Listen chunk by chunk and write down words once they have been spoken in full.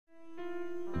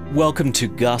Welcome to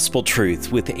Gospel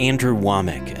Truth with Andrew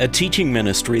Womack, a teaching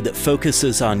ministry that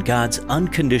focuses on God's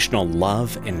unconditional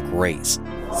love and grace.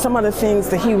 Some of the things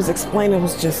that he was explaining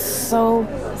was just so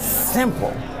simple,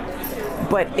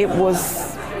 but it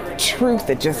was truth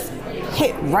that just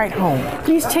hit right home.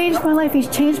 He's changed my life. He's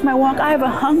changed my walk. I have a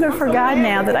hunger for God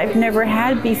now that I've never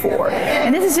had before.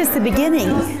 And this is just the beginning.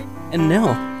 And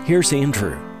now, here's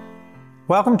Andrew.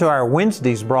 Welcome to our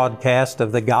Wednesday's broadcast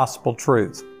of the Gospel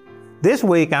Truth. This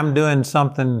week I'm doing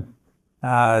something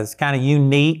it's kind of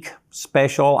unique,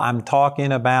 special. I'm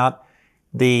talking about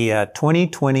the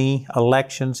 2020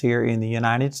 elections here in the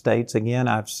United States. Again,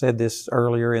 I've said this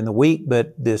earlier in the week,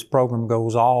 but this program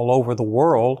goes all over the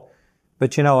world.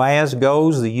 But you know, as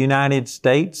goes the United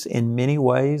States, in many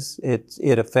ways,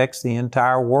 it affects the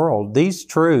entire world. These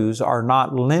truths are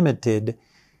not limited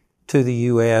to the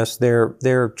U.S.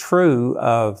 They're true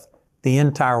of the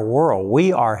entire world.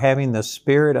 We are having the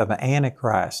spirit of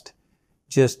Antichrist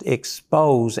just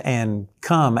expose and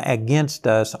come against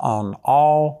us on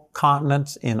all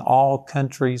continents, in all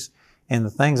countries, and the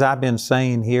things I've been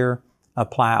saying here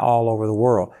apply all over the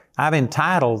world. I've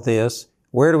entitled this,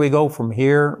 Where Do We Go From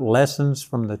Here? Lessons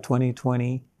from the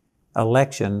 2020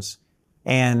 Elections.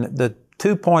 And the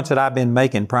 2 points that I've been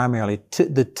making primarily,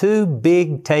 the two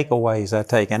big takeaways I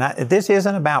take, and this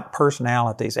isn't about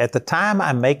personalities. At the time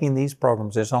I'm making these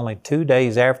programs, it's only 2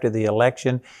 days after the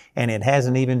election, and it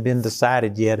hasn't even been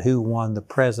decided yet who won the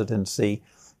presidency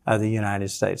of the United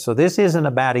States. So this isn't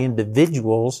about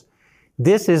individuals.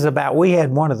 This is about, we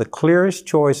had one of the clearest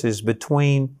choices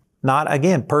between, not,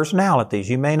 again, personalities.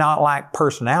 You may not like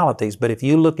personalities, but if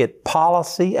you look at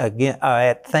policy, again,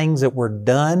 at things that were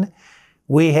done,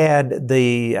 we had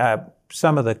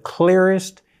some of the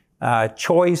clearest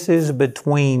choices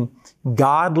between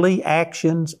godly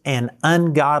actions and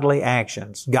ungodly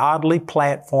actions, godly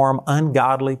platform,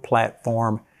 ungodly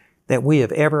platform that we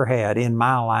have ever had in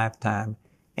my lifetime.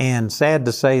 And sad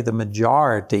to say, the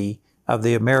majority of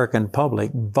the American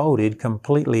public voted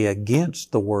completely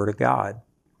against the Word of God.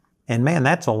 And man,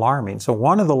 that's alarming. So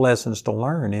one of the lessons to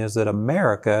learn is that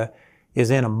America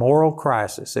is in a moral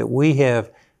crisis, that we have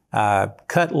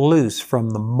cut loose from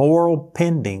the moral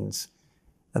pendings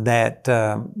that,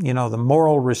 the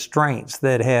moral restraints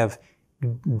that have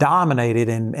dominated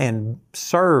and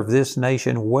served this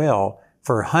nation well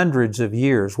for hundreds of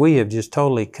years. We have just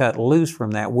totally cut loose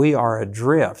from that. We are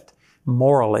adrift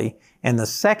morally. And the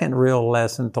second real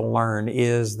lesson to learn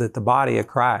is that the body of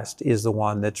Christ is the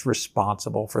one that's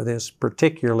responsible for this,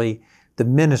 particularly the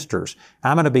ministers.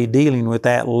 I'm going to be dealing with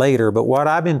that later, but what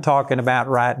I've been talking about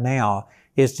right now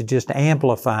is to just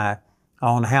amplify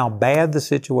on how bad the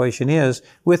situation is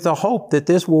with the hope that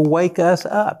this will wake us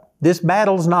up. This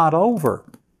battle's not over,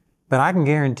 but I can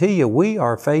guarantee you we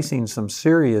are facing some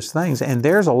serious things, and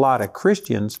there's a lot of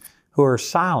Christians who are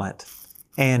silent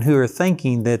and who are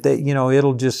thinking that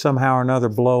it'll just somehow or another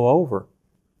blow over.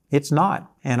 It's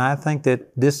not. And I think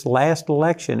that this last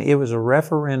election, it was a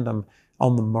referendum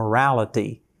on the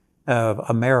morality of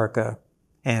America,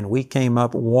 and we came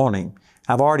up wanting.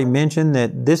 I've already mentioned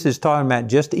that this is talking about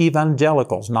just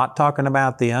evangelicals, not talking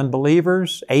about the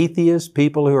unbelievers, atheists,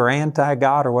 people who are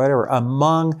anti-God or whatever,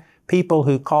 among people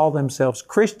who call themselves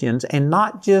Christians, and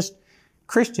not just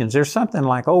Christians. There's something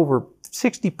like over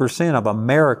 60% of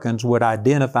Americans would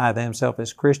identify themselves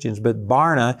as Christians, but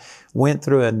Barna went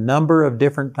through a number of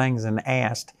different things and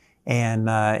asked, and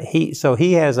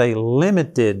he has a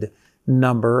limited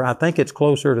number, I think it's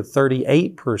closer to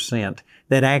 38%,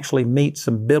 that actually meet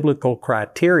some biblical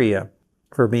criteria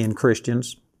for being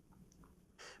Christians.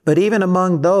 But even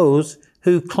among those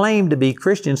who claim to be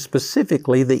Christians,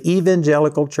 specifically the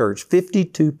evangelical church,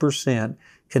 52%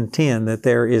 contend that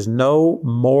there is no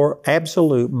more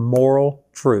absolute moral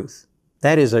truth.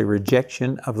 That is a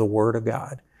rejection of the Word of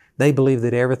God. They believe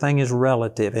that everything is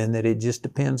relative and that it just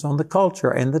depends on the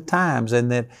culture and the times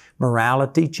and that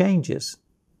morality changes.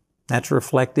 That's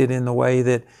reflected in the way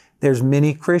that there's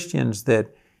many Christians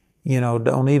that,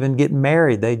 don't even get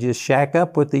married. They just shack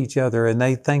up with each other and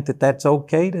they think that that's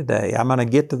okay today. I'm going to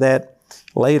get to that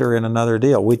later in another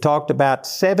deal. We talked about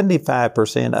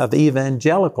 75% of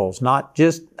evangelicals, not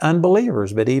just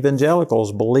unbelievers, but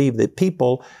evangelicals believe that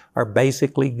people are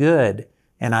basically good.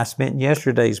 And I spent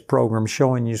yesterday's program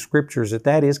showing you scriptures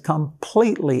that is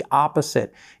completely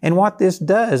opposite. And what this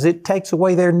does, it takes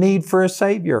away their need for a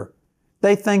Savior.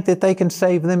 They think that they can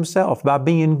save themselves by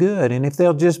being good. And if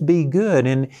they'll just be good,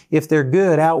 and if their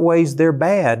good outweighs their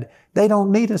bad, they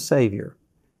don't need a Savior.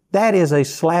 That is a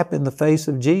slap in the face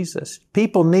of Jesus.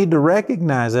 People need to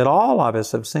recognize that all of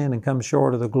us have sinned and come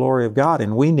short of the glory of God,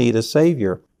 and we need a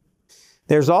Savior.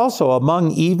 There's also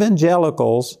among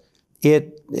evangelicals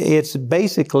It's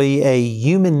basically a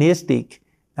humanistic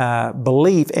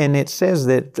belief, and it says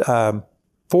that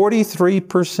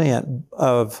 43%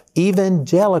 of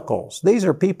evangelicals, these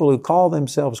are people who call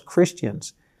themselves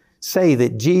Christians, say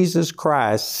that Jesus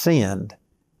Christ sinned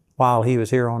while He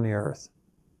was here on the earth.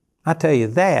 I tell you,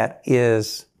 that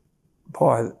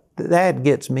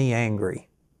gets me angry.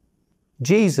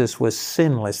 Jesus was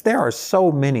sinless. There are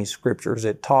so many scriptures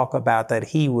that talk about that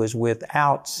He was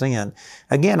without sin.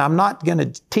 Again, I'm not going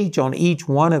to teach on each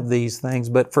one of these things,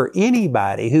 but for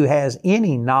anybody who has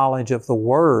any knowledge of the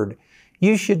Word,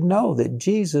 you should know that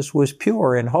Jesus was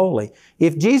pure and holy.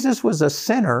 If Jesus was a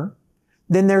sinner,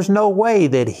 then there's no way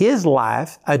that His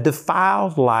life, a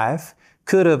defiled life,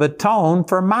 could have atoned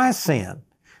for my sin.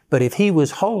 But if He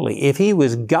was holy, if He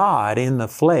was God in the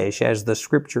flesh, as the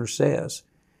Scripture says,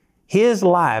 His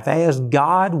life as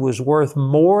God was worth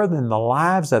more than the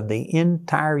lives of the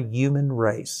entire human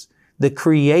race. The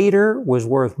Creator was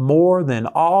worth more than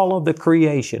all of the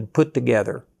creation put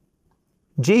together.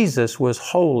 Jesus was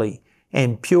holy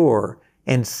and pure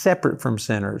and separate from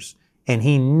sinners, and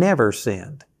He never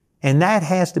sinned. And that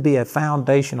has to be a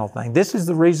foundational thing. This is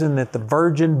the reason that the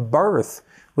virgin birth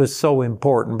was so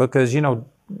important, because,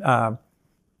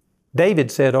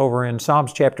 David said over in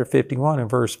Psalms chapter 51 and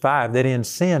verse 5 that in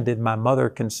sin did my mother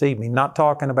conceive me. Not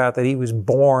talking about that he was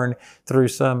born through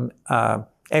some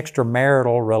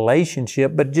extramarital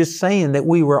relationship, but just saying that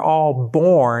we were all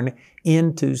born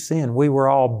into sin. We were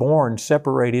all born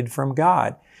separated from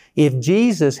God. If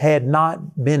Jesus had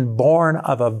not been born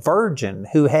of a virgin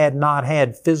who had not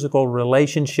had physical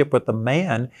relationship with a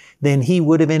man, then He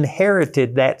would have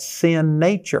inherited that sin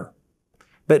nature.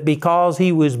 But because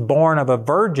He was born of a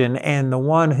virgin and the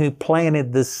one who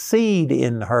planted the seed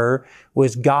in her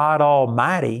was God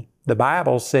Almighty, the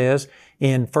Bible says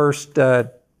in 1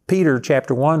 Peter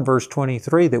chapter 1 verse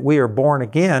 23 that we are born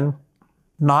again,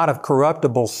 not of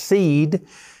corruptible seed,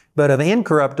 but of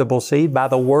incorruptible seed by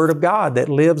the Word of God that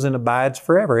lives and abides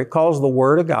forever. It calls the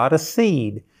Word of God a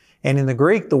seed. And in the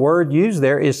Greek, the word used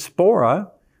there is spora,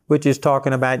 which is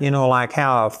talking about, like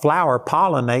how a flower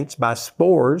pollinates by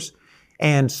spores.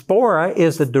 And spora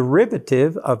is a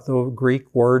derivative of the Greek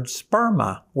word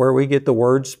sperma, where we get the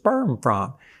word sperm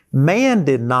from. Man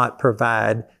did not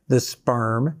provide the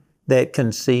sperm that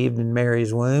conceived in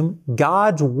Mary's womb.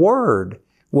 God's Word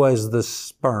was the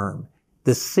sperm,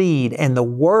 the seed, and the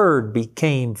Word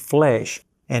became flesh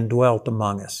and dwelt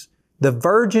among us. The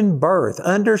virgin birth,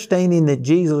 understanding that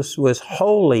Jesus was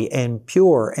holy and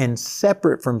pure and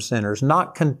separate from sinners,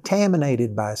 not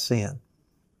contaminated by sin.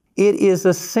 It is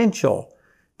essential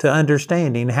to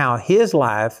understanding how His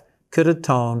life could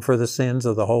atone for the sins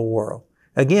of the whole world.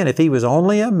 Again, if He was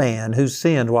only a man who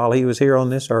sinned while He was here on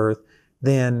this earth,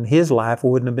 then His life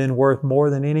wouldn't have been worth more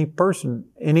than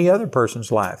any other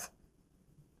person's life.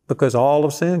 Because all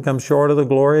of sin comes short of the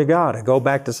glory of God. I go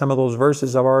back to some of those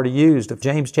verses I've already used. Of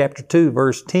James chapter 2,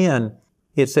 verse 10,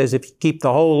 it says, if you keep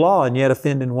the whole law and yet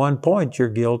offend in one point, you're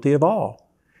guilty of all.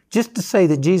 Just to say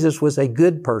that Jesus was a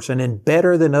good person and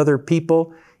better than other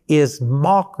people is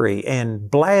mockery and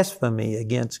blasphemy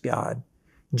against God.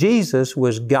 Jesus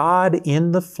was God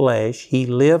in the flesh. He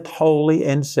lived holy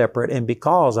and separate, and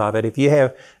because of it, if you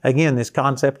have, again, this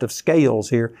concept of scales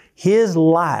here, His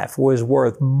life was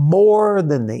worth more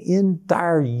than the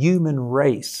entire human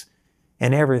race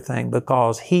and everything,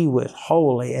 because He was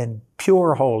holy and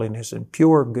pure holiness and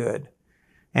pure good.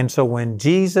 And so when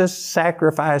Jesus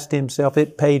sacrificed Himself,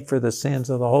 it paid for the sins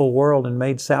of the whole world and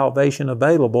made salvation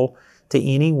available to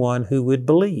anyone who would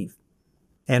believe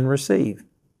and receive.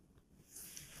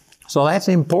 So that's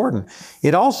important.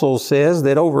 It also says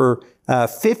that over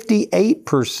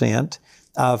 58%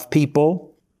 of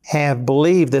people have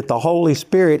believed that the Holy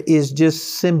Spirit is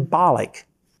just symbolic.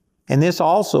 And this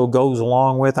also goes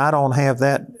along with, I don't have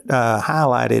that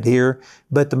highlighted here,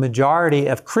 but the majority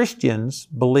of Christians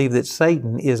believe that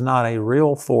Satan is not a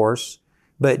real force,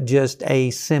 but just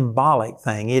a symbolic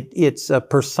thing. It's a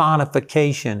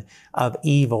personification of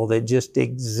evil that just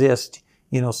exists,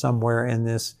 somewhere in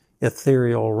this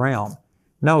ethereal realm.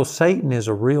 No, Satan is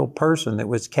a real person that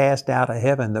was cast out of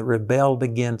heaven, that rebelled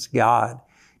against God.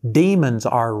 Demons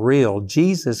are real.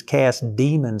 Jesus cast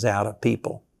demons out of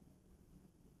people.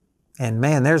 And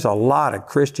man, there's a lot of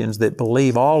Christians that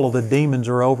believe all of the demons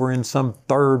are over in some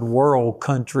third world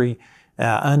country,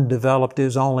 undeveloped,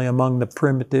 is only among the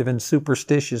primitive and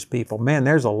superstitious people. Man,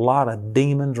 there's a lot of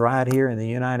demons right here in the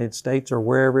United States or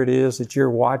wherever it is that you're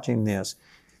watching this.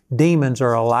 Demons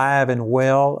are alive and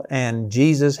well, and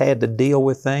Jesus had to deal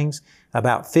with things.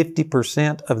 About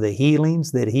 50% of the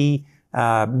healings that He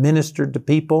ministered to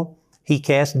people, He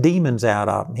cast demons out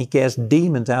of them. He cast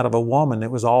demons out of a woman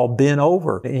that was all bent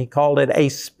over. And he called it a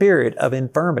spirit of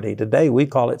infirmity. Today we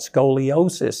call it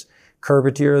scoliosis,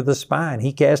 curvature of the spine.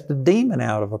 He cast a demon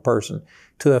out of a person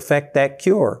to effect that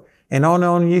cure. And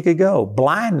on you could go.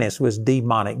 Blindness was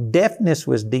demonic. Deafness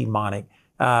was demonic.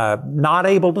 Not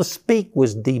able to speak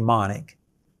was demonic.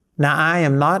 Now, I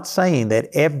am not saying that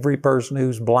every person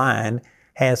who's blind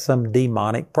has some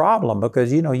demonic problem,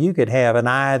 because, you could have an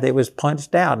eye that was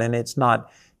punched out and it's not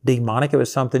demonic. It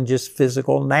was something just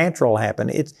physical, natural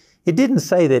happened. It didn't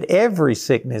say that every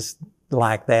sickness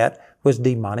like that was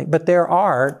demonic, but there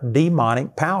are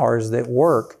demonic powers that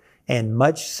work, and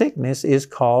much sickness is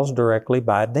caused directly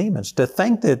by demons. To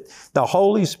think that the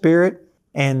Holy Spirit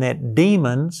and that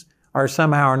demons are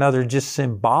somehow or another just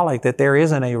symbolic, that there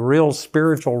isn't a real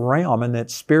spiritual realm and that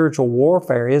spiritual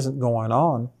warfare isn't going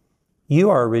on, you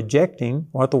are rejecting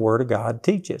what the Word of God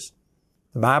teaches.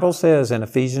 The Bible says in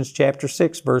Ephesians chapter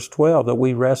 6, verse 12, that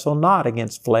we wrestle not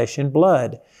against flesh and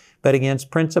blood, but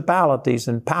against principalities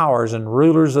and powers and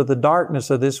rulers of the darkness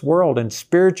of this world and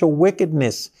spiritual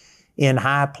wickedness in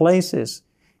high places.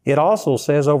 It also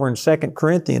says over in 2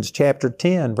 Corinthians chapter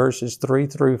 10, verses 3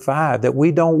 through 5, that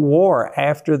we don't war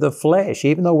after the flesh.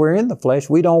 Even though we're in the flesh,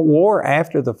 we don't war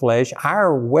after the flesh.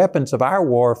 Our weapons of our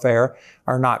warfare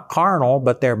are not carnal,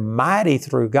 but they're mighty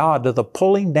through God to the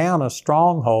pulling down of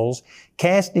strongholds,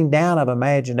 casting down of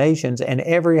imaginations, and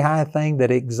every high thing that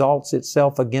exalts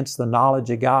itself against the knowledge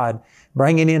of God,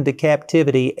 bringing into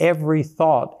captivity every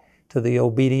thought to the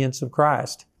obedience of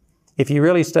Christ. If you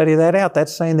really study that out,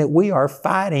 that's saying that we are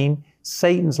fighting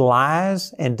Satan's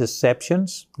lies and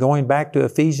deceptions. Going back to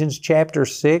Ephesians chapter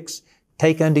 6,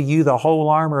 take unto you the whole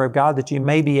armor of God that you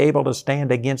may be able to stand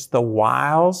against the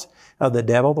wiles of the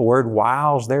devil. The word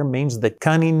wiles there means the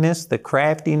cunningness, the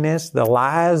craftiness, the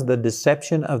lies, the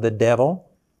deception of the devil.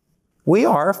 We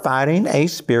are fighting a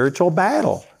spiritual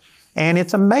battle. And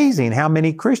it's amazing how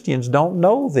many Christians don't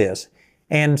know this.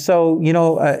 And so,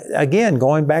 again,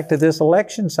 going back to this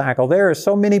election cycle, there are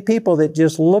so many people that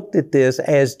just looked at this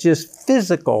as just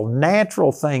physical,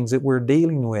 natural things that we're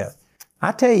dealing with.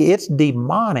 I tell you, it's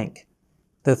demonic,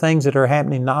 the things that are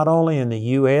happening not only in the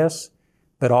U.S.,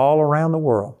 but all around the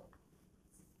world.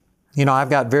 I've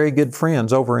got very good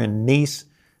friends over in Nice,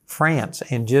 France,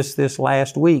 and just this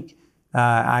last week,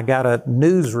 I got a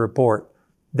news report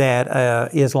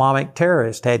that Islamic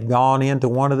terrorist had gone into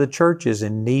one of the churches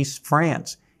in Nice,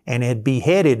 France, and had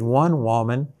beheaded one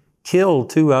woman, killed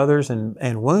two others,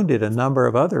 and wounded a number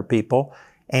of other people.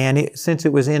 And since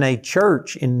it was in a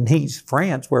church in Nice,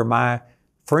 France, where my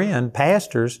friend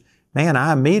pastors, man,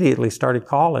 I immediately started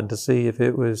calling to see if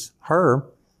it was her.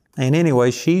 And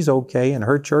anyway, she's okay and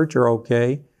her church are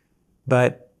okay.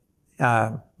 But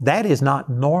that is not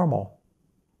normal.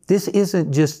 This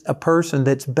isn't just a person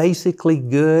that's basically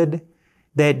good,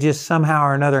 that just somehow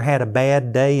or another had a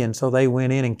bad day and so they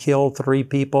went in and killed 3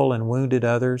 people and wounded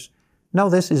others. No,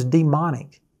 this is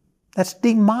demonic. That's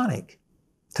demonic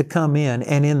to come in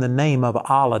and in the name of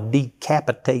Allah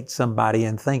decapitate somebody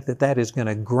and think that that is going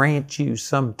to grant you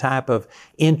some type of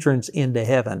entrance into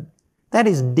heaven. That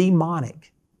is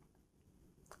demonic.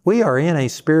 We are in a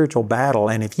spiritual battle,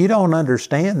 and if you don't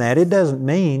understand that, it doesn't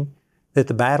mean that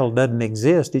the battle doesn't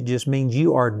exist. It just means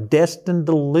you are destined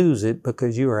to lose it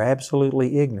because you are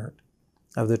absolutely ignorant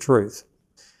of the truth.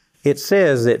 It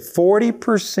says that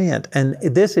 40%, and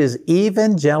this is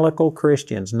evangelical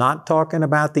Christians, not talking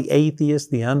about the atheists,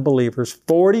 the unbelievers,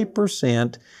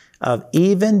 40% of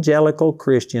evangelical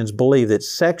Christians believe that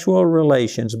sexual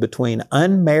relations between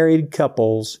unmarried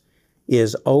couples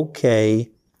is okay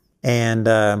and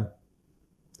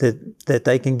that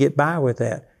they can get by with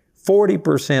that.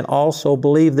 40% also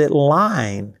believe that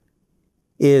lying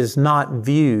is not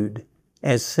viewed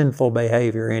as sinful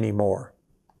behavior anymore.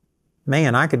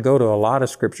 Man, I could go to a lot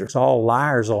of scriptures. All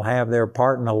liars will have their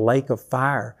part in a lake of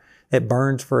fire that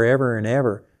burns forever and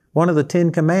ever. One of the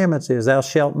 10 commandments is, thou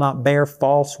shalt not bear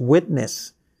false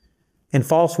witness. And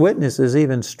false witness is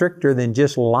even stricter than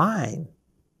just lying.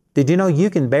 Did you know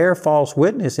you can bear false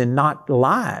witness and not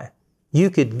lie? You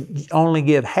could only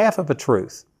give half of a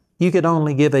truth. You could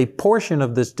only give a portion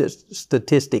of the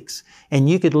statistics, and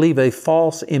you could leave a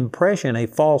false impression, a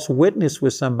false witness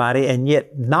with somebody, and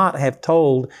yet not have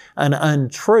told an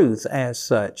untruth as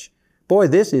such. Boy,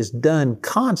 this is done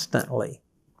constantly.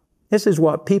 This is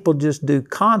what people just do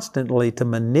constantly to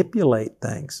manipulate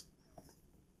things.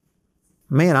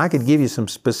 Man, I could give you some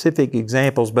specific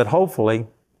examples, but hopefully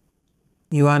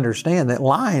you understand that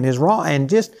lying is wrong, and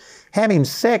just having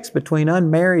sex between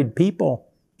unmarried people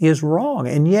is wrong.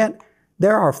 And yet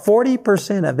there are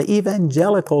 40% of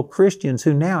evangelical Christians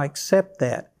who now accept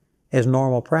that. as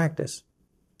normal practice.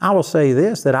 I will say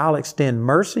this, that I'll extend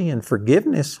mercy and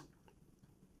forgiveness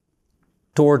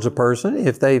towards a person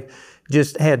if they've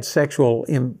just had sexual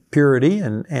impurity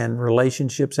and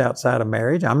relationships outside of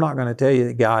marriage. I'm not going to tell you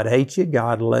that God hates you,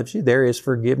 God loves you. There is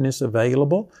forgiveness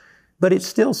available, but it's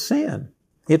still sin.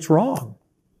 It's wrong.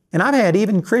 And I've had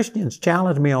even Christians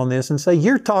challenge me on this and say,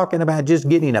 you're talking about just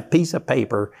getting a piece of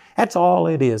paper. That's all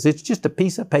it is. It's just a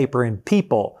piece of paper, and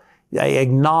people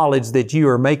acknowledge that you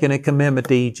are making a commitment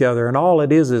to each other, and all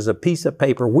it is a piece of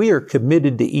paper. We are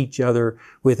committed to each other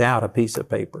without a piece of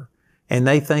paper. And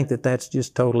they think that that's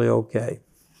just totally okay.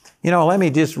 You know, let me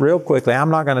just real quickly, I'm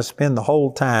not going to spend the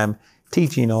whole time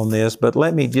teaching on this, but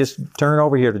let me just turn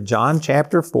over here to John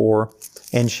chapter 4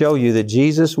 and show you that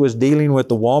Jesus was dealing with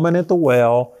the woman at the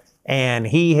well, and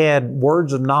He had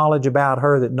words of knowledge about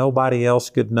her that nobody else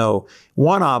could know.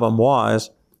 One of them was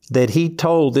that He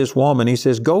told this woman, He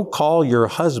says, go call your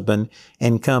husband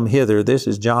and come hither. This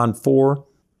is John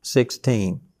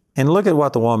 4:16. And look at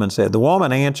what the woman said. The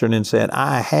woman answered and said,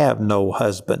 I have no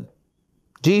husband.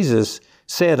 Jesus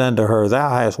said unto her, thou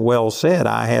hast well said,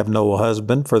 I have no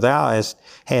husband, for thou hast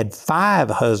had 5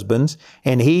 husbands,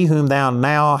 and he whom thou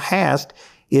now hast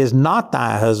is not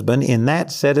thy husband. In that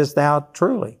saidest thou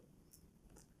truly.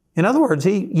 In other words,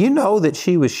 you know that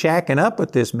she was shacking up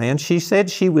with this man. She said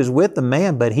she was with the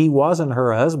man, but he wasn't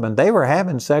her husband. They were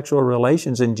having sexual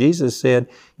relations, and Jesus said,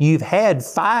 you've had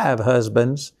 5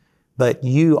 husbands, but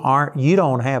you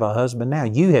don't have a husband now.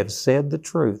 You have said the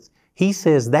truth. He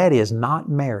says that is not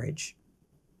marriage.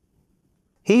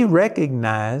 He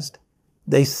recognized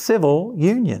the civil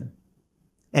union.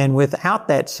 And without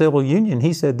that civil union,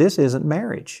 He said this isn't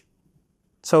marriage.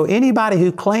 So anybody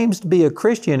who claims to be a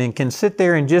Christian and can sit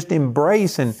there and just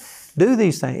embrace and do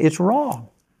these things, it's wrong.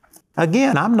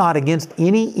 Again, I'm not against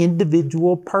any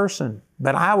individual person,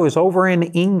 but I was over in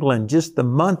England just the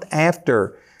month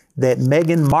after that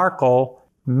Meghan Markle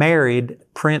married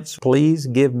Prince. Please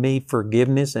give me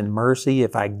forgiveness and mercy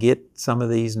if I get some of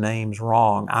these names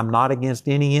wrong. I'm not against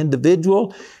any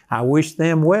individual. I wish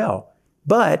them well.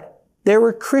 But there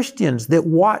were Christians that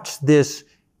watched this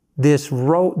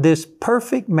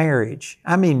perfect marriage.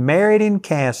 I mean, married in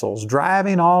castles,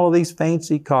 driving all of these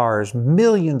fancy cars,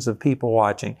 millions of people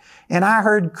watching. And I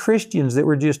heard Christians that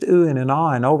were just oohing and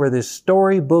ahhing over this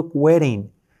storybook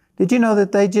wedding. Did you know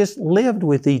that they just lived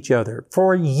with each other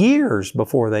for years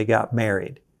before they got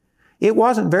married? It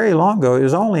wasn't very long ago. It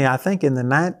was only, I think, in the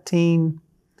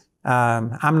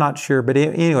I'm not sure, but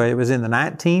anyway, it was in the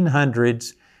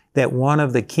 1900s that one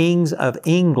of the kings of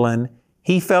England,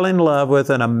 he fell in love with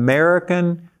an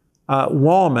American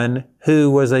woman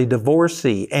who was a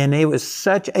divorcee. And it was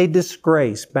such a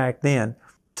disgrace back then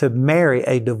to marry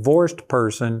a divorced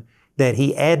person that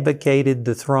he advocated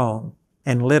the throne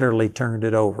and literally turned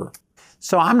it over.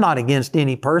 So I'm not against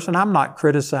any person. I'm not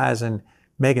criticizing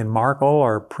Meghan Markle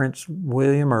or Prince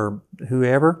William or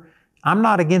whoever. I'm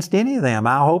not against any of them.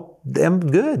 I hope them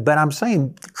good. But I'm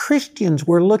saying Christians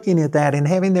were looking at that and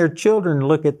having their children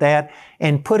look at that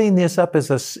and putting this up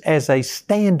as a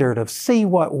standard of see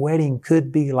what wedding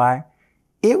could be like.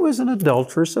 It was an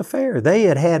adulterous affair. They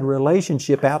had had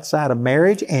relationship outside of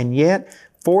marriage, and yet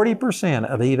 40%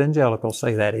 of evangelicals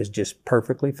say that is just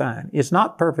perfectly fine. It's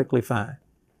not perfectly fine.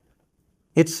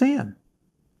 It's sin.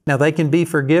 Now, they can be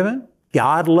forgiven.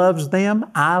 God loves them.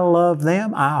 I love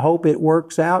them. I hope it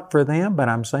works out for them, but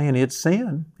I'm saying it's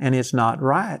sin and it's not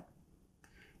right.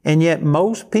 And yet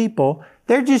most people,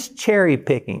 they're just cherry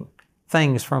picking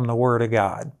things from the Word of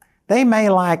God. They may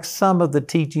like some of the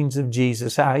teachings of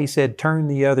Jesus, how He said, turn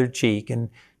the other cheek and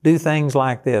do things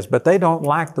like this, but they don't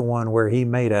like the one where He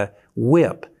made a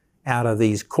whip out of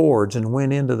these cords and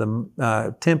went into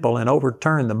the temple and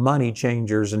overturned the money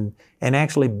changers and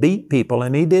actually beat people.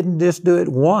 And He didn't just do it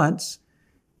once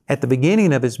at the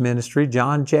beginning of His ministry,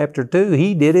 John chapter 2.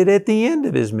 He did it at the end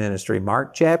of His ministry,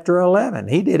 Mark chapter 11.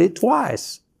 He did it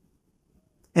twice.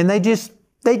 And they just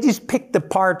pick the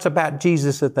parts about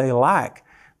Jesus that they like.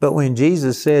 But when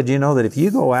Jesus said, that if you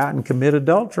go out and commit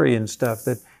adultery and stuff,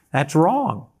 that's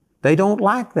wrong. They don't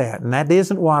like that. And that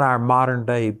isn't what our modern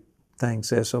day thing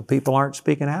says. So people aren't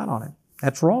speaking out on it.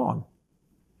 That's wrong.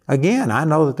 Again, I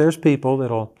know that there's people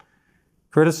that'll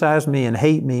criticize me and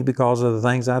hate me because of the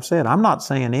things I've said. I'm not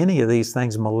saying any of these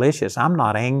things malicious. I'm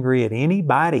not angry at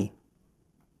anybody.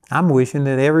 I'm wishing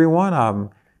that every one of them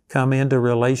come into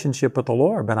relationship with the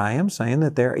Lord. But I am saying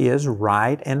that there is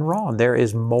right and wrong. There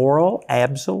is moral,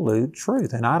 absolute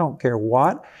truth. And I don't care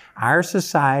what our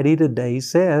society today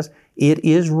says, it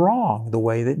is wrong the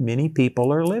way that many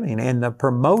people are living. And the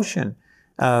promotion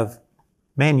of,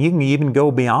 you can even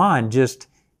go beyond just,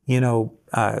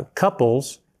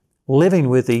 couples living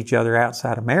with each other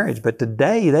outside of marriage. But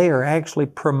today they are actually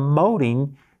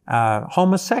promoting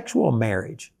homosexual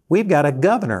marriage. We've got a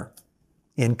governor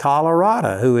in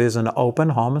Colorado who is an open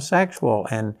homosexual.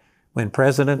 And when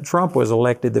President Trump was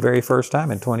elected the very first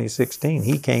time in 2016,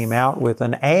 he came out with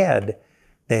an ad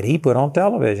that he put on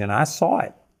television. I saw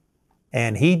it.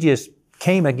 And he just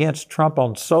came against Trump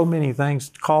on so many things,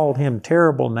 called him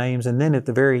terrible names, and then at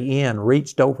the very end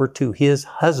reached over to his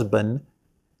husband,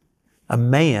 a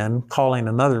man calling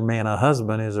another man a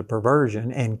husband is a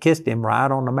perversion, and kissed him right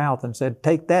on the mouth and said,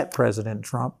 "Take that, President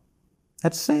Trump."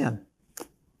 That's sin.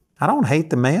 I don't hate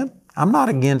the man. I'm not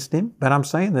against him, but I'm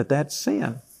saying that that's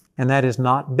sin, and that is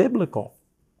not biblical.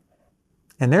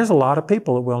 And there's a lot of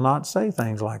people that will not say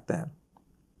things like that.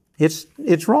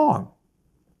 It's wrong.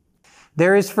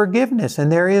 There is forgiveness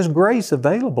and there is grace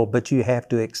available, but you have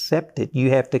to accept it. You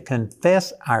have to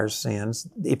confess our sins.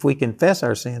 If we confess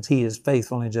our sins, He is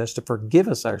faithful and just to forgive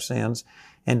us our sins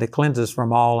and to cleanse us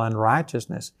from all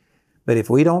unrighteousness. But if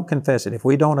we don't confess it, if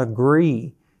we don't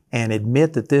agree and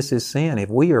admit that this is sin, if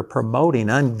we are promoting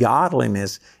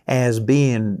ungodliness as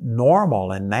being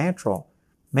normal and natural,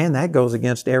 man, that goes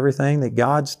against everything that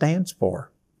God stands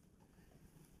for.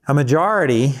 A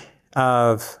majority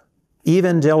of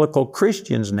evangelical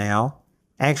Christians now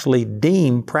actually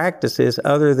deem practices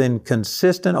other than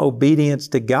consistent obedience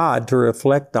to God to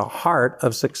reflect the heart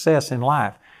of success in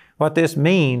life. What this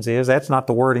means is, that's not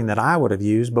the wording that I would have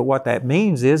used, but what that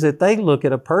means is that they look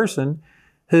at a person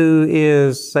who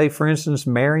is, say, for instance,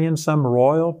 marrying some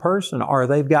royal person, or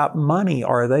they've got money,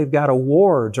 or they've got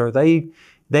awards, or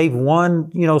they've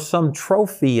won, some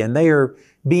trophy, and they are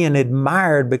being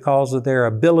admired because of their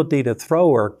ability to throw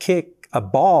or kick a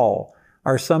ball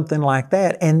or something like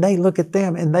that. And they look at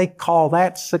them and they call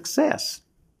that success.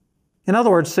 In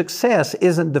other words, success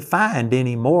isn't defined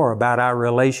anymore about our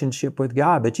relationship with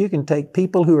God, but you can take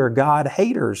people who are God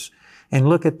haters and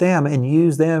look at them and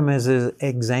use them as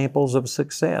examples of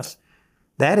success.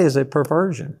 That is a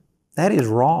perversion. That is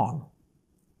wrong.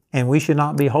 And we should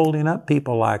not be holding up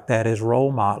people like that as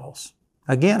role models.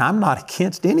 Again, I'm not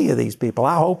against any of these people.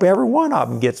 I hope every one of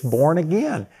them gets born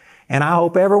again. And I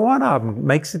hope every one of them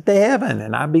makes it to heaven.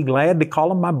 And I'd be glad to call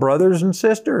them my brothers and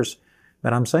sisters.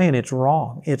 But I'm saying it's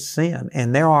wrong. It's sin.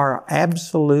 And there are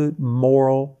absolute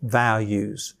moral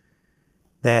values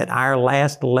that our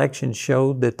last election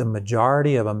showed that the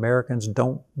majority of Americans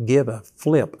don't give a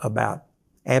flip about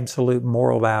absolute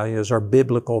moral values or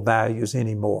biblical values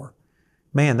anymore.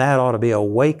 Man, that ought to be a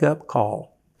wake-up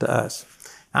call to us.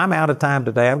 I'm out of time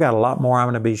today. I've got a lot more I'm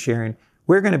going to be sharing.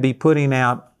 We're going to be putting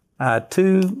out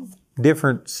 2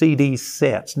 different CD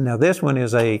sets. Now, this one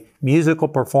is a musical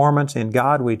performance, In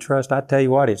God We Trust. I tell you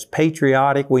what, it's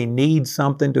patriotic. We need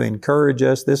something to encourage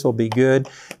us. This will be good.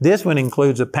 This one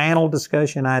includes a panel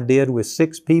discussion I did with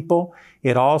 6 people.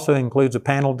 It also includes a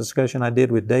panel discussion I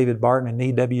did with David Barton and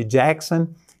E.W.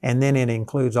 Jackson. And then it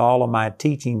includes all of my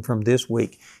teaching from this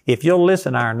week. If you'll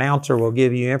listen, our announcer will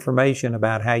give you information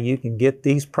about how you can get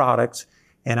these products.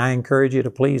 And I encourage you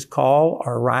to please call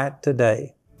or write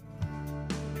today.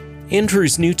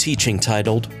 Andrew's new teaching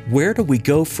titled, Where Do We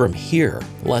Go From Here?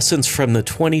 Lessons from the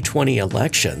 2020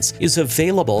 Elections is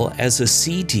available as a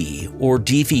CD or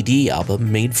DVD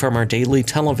album made from our daily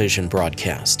television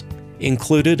broadcast.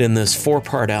 Included in this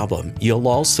 4-part album, you'll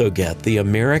also get the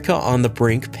America on the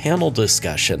Brink panel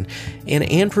discussion and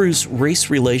Andrew's race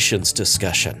relations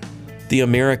discussion. The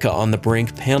America on the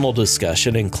Brink panel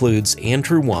discussion includes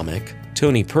Andrew Womack,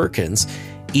 Tony Perkins,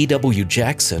 E.W.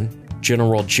 Jackson,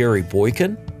 General Jerry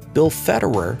Boykin, Bill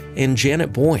Federer, and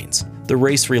Janet Boynes. The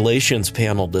race relations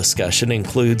panel discussion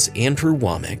includes Andrew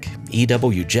Womack,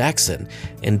 E.W. Jackson,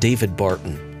 and David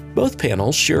Barton. Both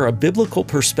panels share a biblical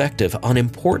perspective on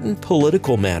important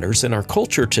political matters in our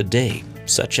culture today,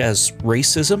 such as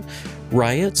racism,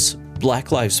 riots,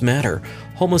 Black Lives Matter,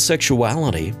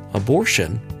 homosexuality,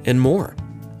 abortion, and more.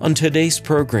 On today's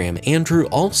program, Andrew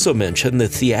also mentioned the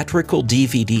theatrical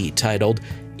DVD titled,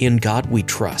 In God We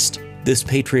Trust. This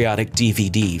patriotic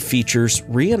DVD features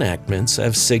reenactments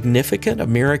of significant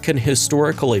American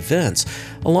historical events,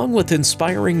 along with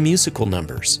inspiring musical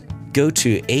numbers. Go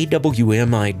to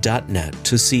awmi.net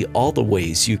to see all the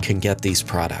ways you can get these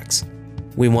products.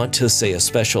 We want to say a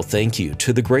special thank you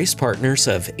to the grace partners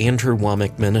of Andrew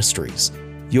Womack Ministries.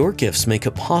 Your gifts make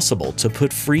it possible to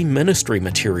put free ministry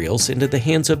materials into the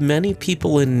hands of many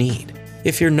people in need.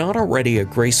 If you're not already a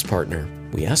grace partner,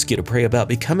 we ask you to pray about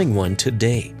becoming one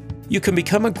today. You can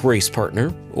become a grace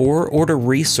partner or order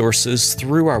resources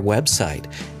through our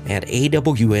website at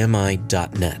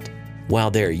awmi.net. While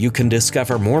there, you can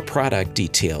discover more product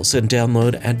details and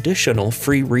download additional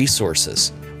free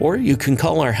resources. Or you can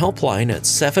call our helpline at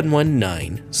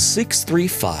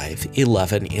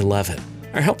 719-635-1111.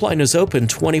 Our helpline is open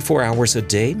 24 hours a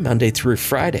day, Monday through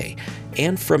Friday,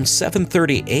 and from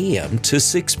 7:30 a.m. to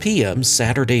 6 p.m.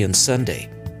 Saturday and Sunday.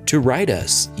 To write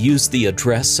us, use the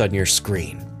address on your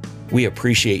screen. We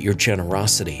appreciate your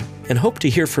generosity and hope to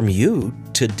hear from you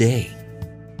today.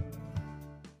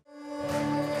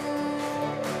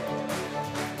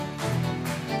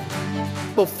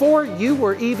 Before you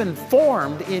were even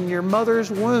formed in your mother's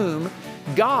womb,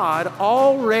 God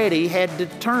already had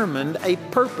determined a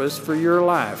purpose for your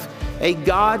life, a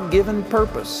God-given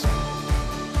purpose.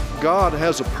 God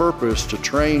has a purpose to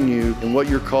train you in what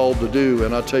you're called to do,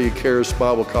 and I tell you, Charis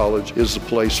Bible College is the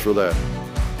place for that.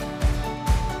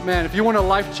 Man, if you want a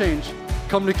life change,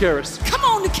 come to Charis. Come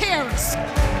on to Charis.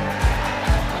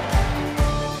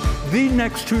 The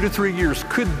next 2 to 3 years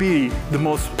could be the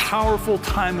most powerful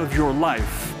time of your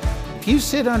life. If you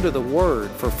sit under the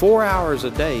Word for 4 hours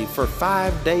a day, for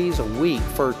 5 days a week,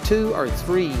 for 2 or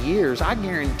 3 years, I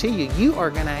guarantee you, you are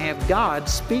going to have God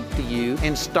speak to you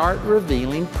and start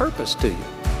revealing purpose to you.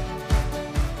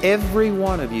 Every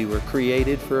one of you are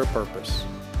created for a purpose.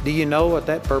 Do you know what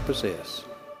that purpose is?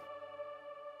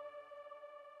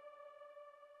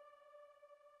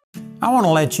 I want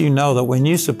to let you know that when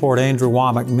you support Andrew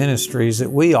Wommack Ministries,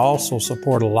 that we also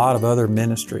support a lot of other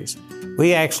ministries.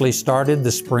 We actually started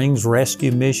the Springs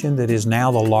Rescue Mission that is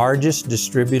now the largest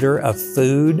distributor of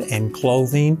food and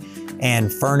clothing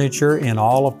and furniture in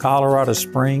all of Colorado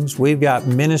Springs. We've got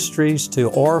ministries to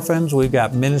orphans. We've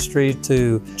got ministry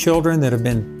to children that have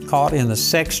been caught in the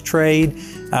sex trade.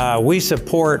 We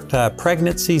support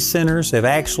pregnancy centers, have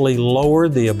actually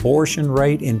lowered the abortion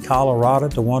rate in Colorado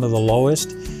to one of the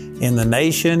lowest in the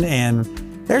nation, and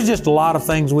there's just a lot of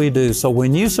things we do. So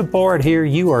when you support here,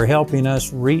 you are helping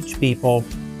us reach people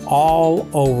all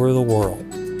over the world.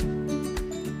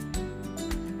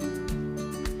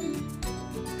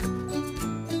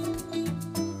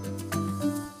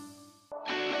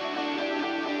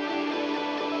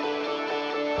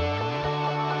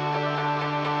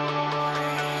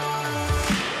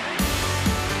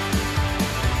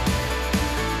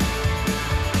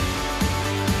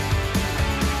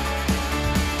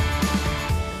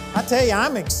 I tell you,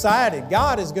 I'm excited.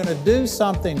 God is going to do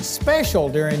something special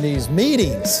during these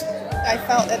meetings. I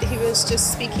felt that he was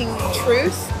just speaking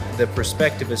truth. The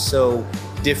perspective is so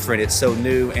different, it's so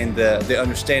new, and the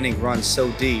understanding runs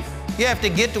so deep. You have to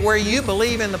get to where you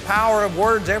believe in the power of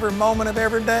words every moment of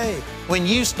every day. When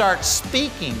you start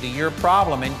speaking to your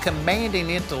problem and commanding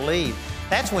it to leave,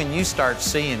 that's when you start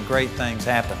seeing great things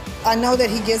happen. I know that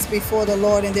he gets before the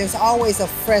Lord, and there's always a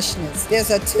freshness. There's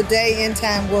a today end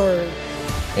time word.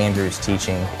 Andrew's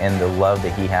teaching and the love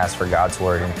that he has for God's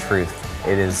Word and truth.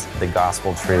 It is the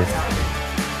gospel truth.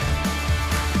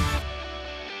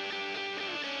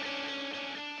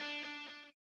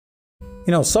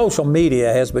 You know, social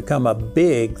media has become a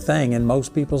big thing in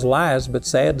most people's lives, but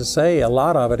sad to say, a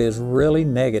lot of it is really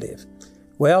negative.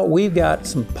 Well, we've got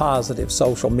some positive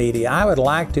social media. I would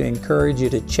like to encourage you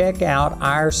to check out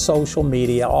our social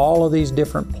media, all of these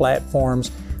different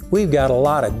platforms. We've got a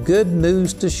lot of good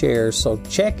news to share, so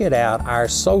check it out, our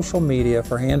social media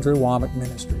for Andrew Wommack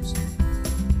Ministries.